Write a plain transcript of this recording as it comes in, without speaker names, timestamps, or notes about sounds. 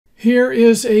Here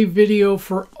is a video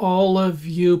for all of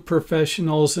you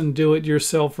professionals and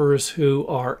do-it-yourselfers who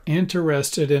are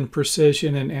interested in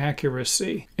precision and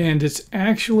accuracy. And it's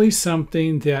actually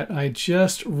something that I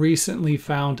just recently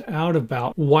found out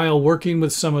about while working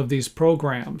with some of these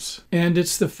programs. And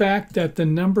it's the fact that the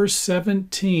number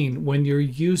 17, when you're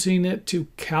using it to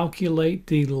calculate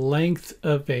the length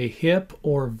of a hip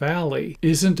or valley,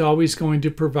 isn't always going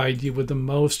to provide you with the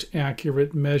most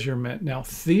accurate measurement. Now,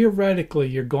 theoretically,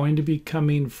 you're going to be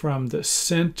coming from the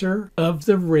center of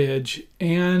the ridge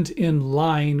and in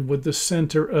line with the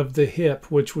center of the hip,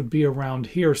 which would be around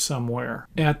here somewhere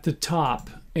at the top.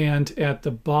 And at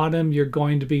the bottom, you're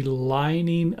going to be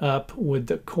lining up with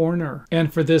the corner.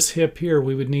 And for this hip here,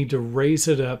 we would need to raise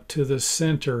it up to the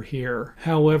center here.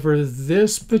 However,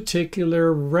 this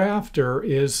particular rafter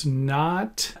is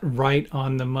not right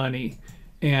on the money.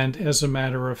 And as a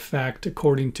matter of fact,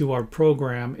 according to our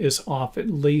program, is off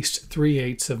at least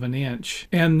 3/8 of an inch.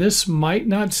 And this might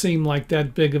not seem like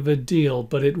that big of a deal,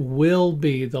 but it will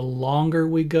be the longer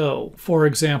we go. For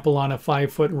example, on a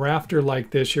 5-foot rafter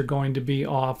like this, you're going to be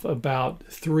off about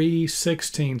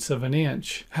 3/16 of an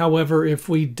inch. However, if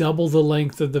we double the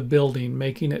length of the building,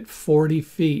 making it 40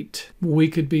 feet, we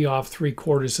could be off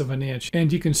 3/4 of an inch.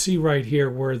 And you can see right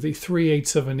here where the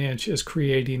 3/8 of an inch is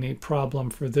creating a problem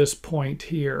for this point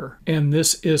here. And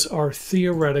this is our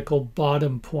theoretical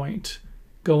bottom point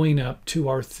going up to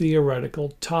our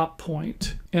theoretical top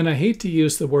point. And I hate to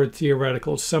use the word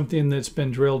theoretical, it's something that's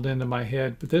been drilled into my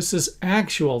head, but this is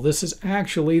actual. This is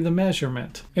actually the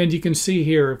measurement. And you can see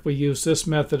here, if we use this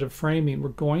method of framing, we're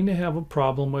going to have a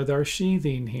problem with our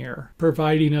sheathing here,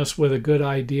 providing us with a good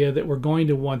idea that we're going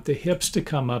to want the hips to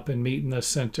come up and meet in the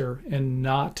center and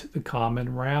not the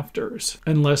common rafters,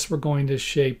 unless we're going to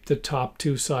shape the top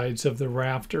two sides of the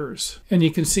rafters. And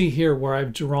you can see here where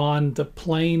I've drawn the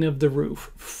plane of the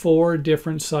roof, 4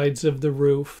 different sides of the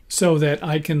roof, so that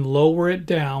I can lower it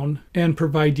down and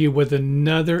provide you with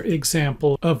another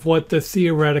example of what the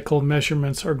theoretical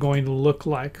measurements are going to look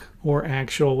like. Or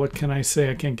actual, what can I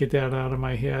say? I can't get that out of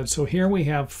my head. So here we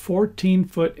have 14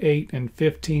 foot 8 and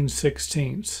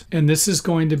 15/16. And this is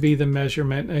going to be the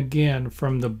measurement again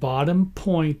from the bottom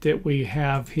point that we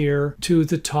have here to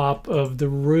the top of the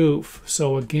roof.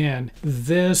 So again,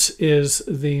 this is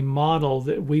the model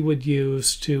that we would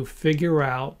use to figure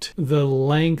out the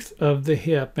length of the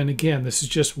hip. And again, this is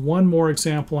just one more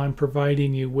example I'm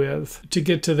providing you with to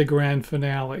get to the grand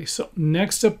finale. So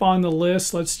next up on the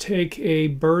list, let's take a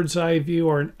bird's eye view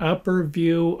or an upper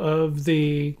view of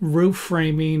the roof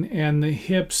framing and the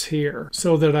hips here,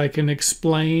 so that I can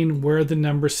explain where the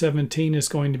number 17 is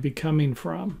going to be coming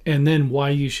from and then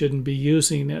why you shouldn't be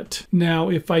using it. Now,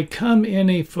 if I come in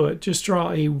a foot, just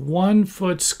draw a 1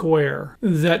 foot square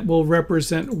that will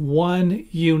represent 1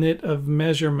 unit of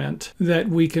measurement that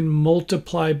we can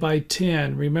multiply by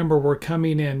 10. Remember, we're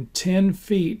coming in 10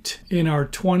 feet in our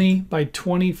 20 by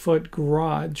 20 foot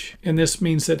garage, and this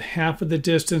means that half of the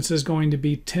distance is going to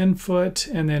be 10 foot,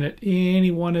 and then at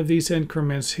any one of these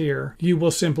increments here, you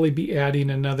will simply be adding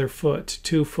another foot,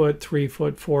 2 foot, 3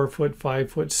 foot, 4 foot,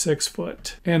 5 foot, 6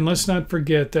 foot. And let's not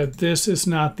forget that this is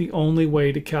not the only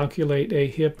way to calculate a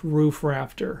hip roof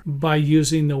rafter by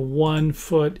using the 1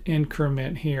 foot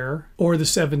increment here, or the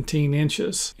 17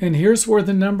 inches. And here's where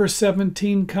the number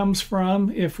 17 comes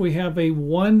from. If we have a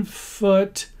 1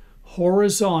 foot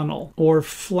horizontal or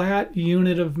flat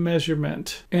unit of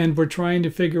measurement, and we're trying to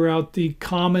figure out the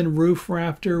common roof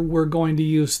rafter, we're going to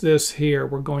use this here.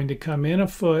 We're going to come in a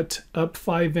foot, up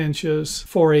 5 inches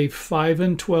for a 5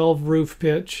 and 12 roof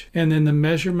pitch, and then the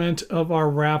measurement of our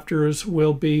rafters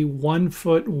will be 1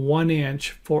 foot 1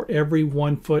 inch for every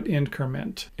 1 foot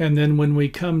increment. And then when we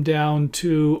come down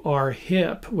to our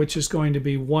hip, which is going to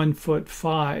be 1 foot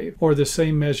 5, or the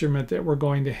same measurement that we're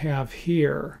going to have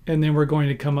here, and then we're going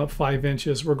to come up 5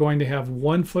 inches, we're going to have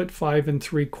 1 foot 5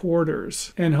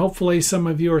 3/4. And hopefully some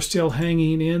of you are still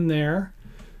hanging in there,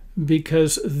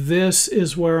 because this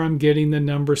is where I'm getting the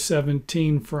number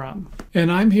 17 from.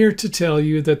 And I'm here to tell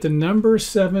you that the number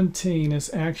 17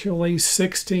 is actually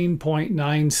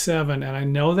 16.97. And I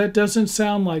know that doesn't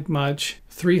sound like much.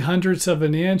 3/100 of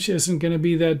an inch isn't going to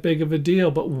be that big of a deal,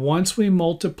 but once we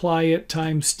multiply it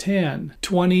times 10,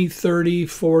 20, 30,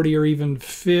 40, or even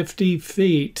 50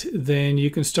 feet, then you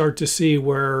can start to see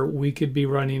where we could be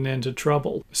running into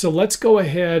trouble. So let's go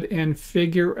ahead and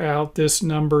figure out this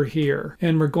number here.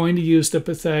 And we're going to use the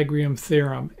Pythagorean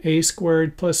theorem. A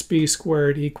squared plus b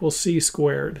squared equals c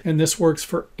squared. And this works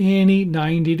for any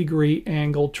 90-degree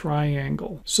angle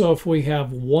triangle. So if we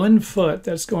have 1 foot,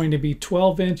 that's going to be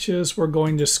 12 inches. We're going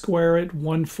going to square it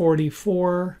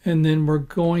 144, and then we're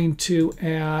going to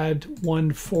add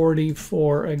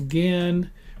 144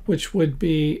 again, which would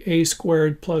be a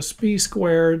squared plus b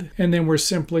squared, and then we're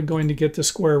simply going to get the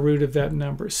square root of that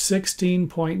number,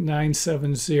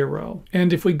 16.970.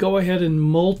 And if we go ahead and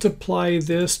multiply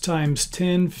this times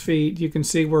 10 feet, you can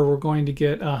see where we're going to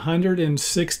get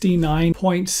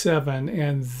 169.7,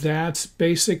 and that's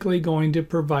basically going to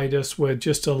provide us with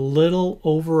just a little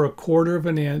over 1/4 of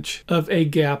an inch of a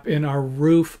gap in our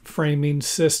roof framing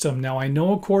system. Now, I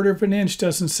know 1/4 of an inch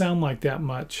doesn't sound like that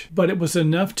much, but it was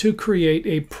enough to create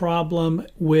a problem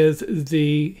with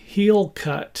the heel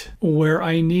cut where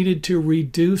I needed to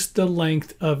reduce the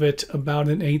length of it about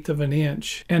 1/8 of an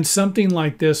inch. And something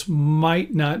like this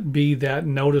might not be that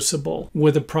noticeable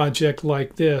with a project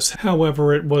like this.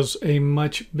 However, it was a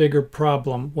much bigger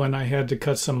problem when I had to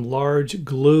cut some large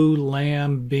glue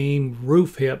lam beam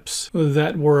roof hips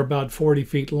that were about 40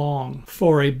 feet long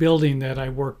for a building that I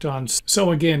worked on.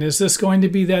 So again, is this going to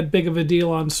be that big of a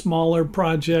deal on smaller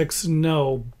projects?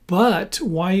 No. But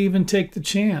why even take the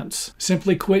chance?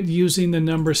 Simply quit using the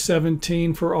number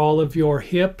 17 for all of your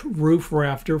hip roof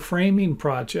rafter framing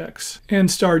projects and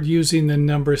start using the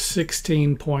number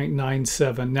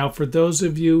 16.97. Now, for those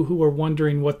of you who are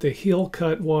wondering what the heel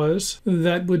cut was,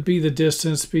 that would be the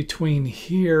distance between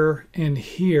here and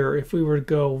here if we were to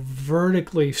go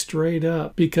vertically straight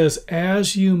up, because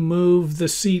as you move the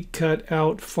seat cut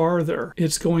out farther,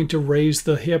 it's going to raise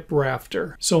the hip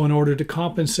rafter. So in order to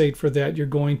compensate for that, you're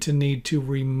going to need to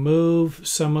remove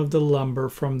some of the lumber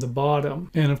from the bottom.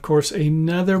 And of course,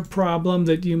 another problem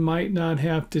that you might not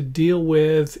have to deal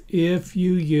with if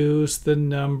you use the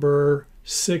number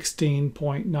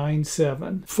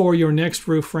 16.97 for your next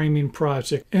roof framing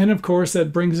project. And of course,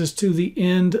 that brings us to the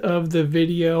end of the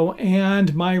video,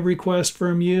 and my request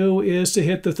from you is to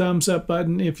hit the thumbs up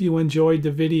button if you enjoyed the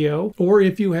video, or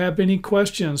if you have any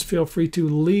questions, feel free to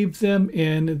leave them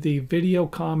in the video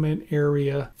comment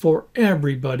area for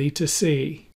everybody to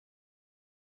see.